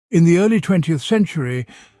In the early 20th century,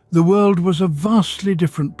 the world was a vastly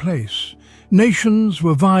different place. Nations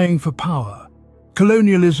were vying for power.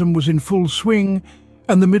 Colonialism was in full swing,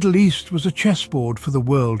 and the Middle East was a chessboard for the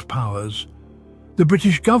world powers. The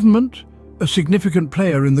British government, a significant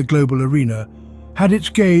player in the global arena, had its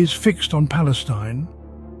gaze fixed on Palestine.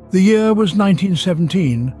 The year was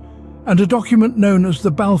 1917, and a document known as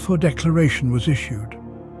the Balfour Declaration was issued.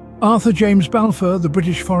 Arthur James Balfour, the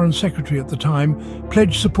British Foreign Secretary at the time,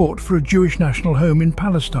 pledged support for a Jewish national home in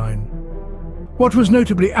Palestine. What was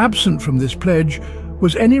notably absent from this pledge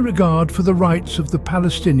was any regard for the rights of the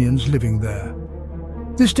Palestinians living there.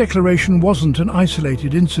 This declaration wasn't an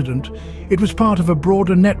isolated incident, it was part of a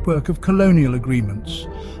broader network of colonial agreements,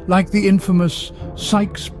 like the infamous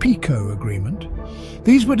Sykes-Picot Agreement.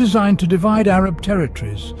 These were designed to divide Arab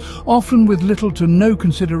territories, often with little to no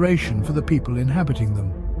consideration for the people inhabiting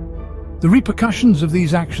them. The repercussions of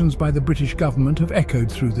these actions by the British government have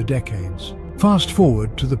echoed through the decades. Fast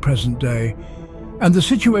forward to the present day, and the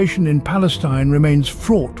situation in Palestine remains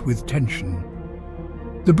fraught with tension.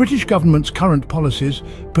 The British government's current policies,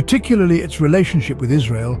 particularly its relationship with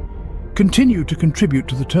Israel, continue to contribute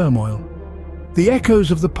to the turmoil. The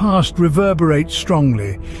echoes of the past reverberate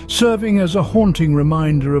strongly, serving as a haunting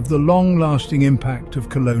reminder of the long-lasting impact of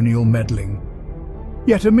colonial meddling.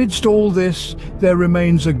 Yet amidst all this, there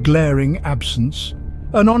remains a glaring absence,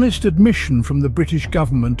 an honest admission from the British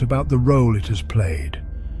government about the role it has played.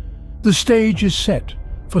 The stage is set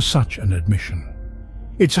for such an admission.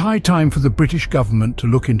 It's high time for the British government to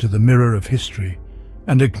look into the mirror of history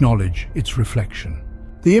and acknowledge its reflection.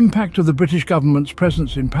 The impact of the British government's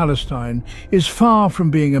presence in Palestine is far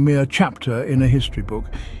from being a mere chapter in a history book.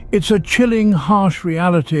 It's a chilling, harsh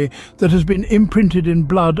reality that has been imprinted in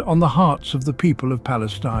blood on the hearts of the people of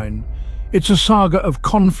Palestine. It's a saga of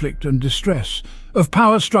conflict and distress, of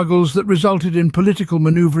power struggles that resulted in political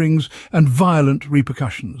maneuverings and violent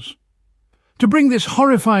repercussions. To bring this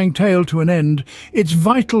horrifying tale to an end, it's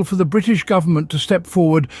vital for the British government to step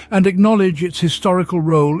forward and acknowledge its historical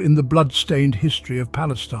role in the blood-stained history of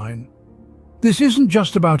Palestine. This isn't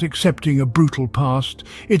just about accepting a brutal past,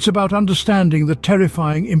 it's about understanding the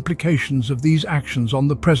terrifying implications of these actions on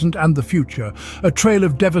the present and the future, a trail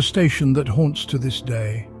of devastation that haunts to this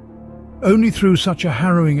day. Only through such a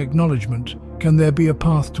harrowing acknowledgement can there be a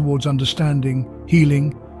path towards understanding,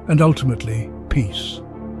 healing, and ultimately, peace.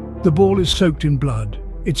 The ball is soaked in blood.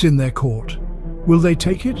 It's in their court. Will they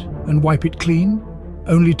take it and wipe it clean?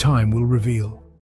 Only time will reveal.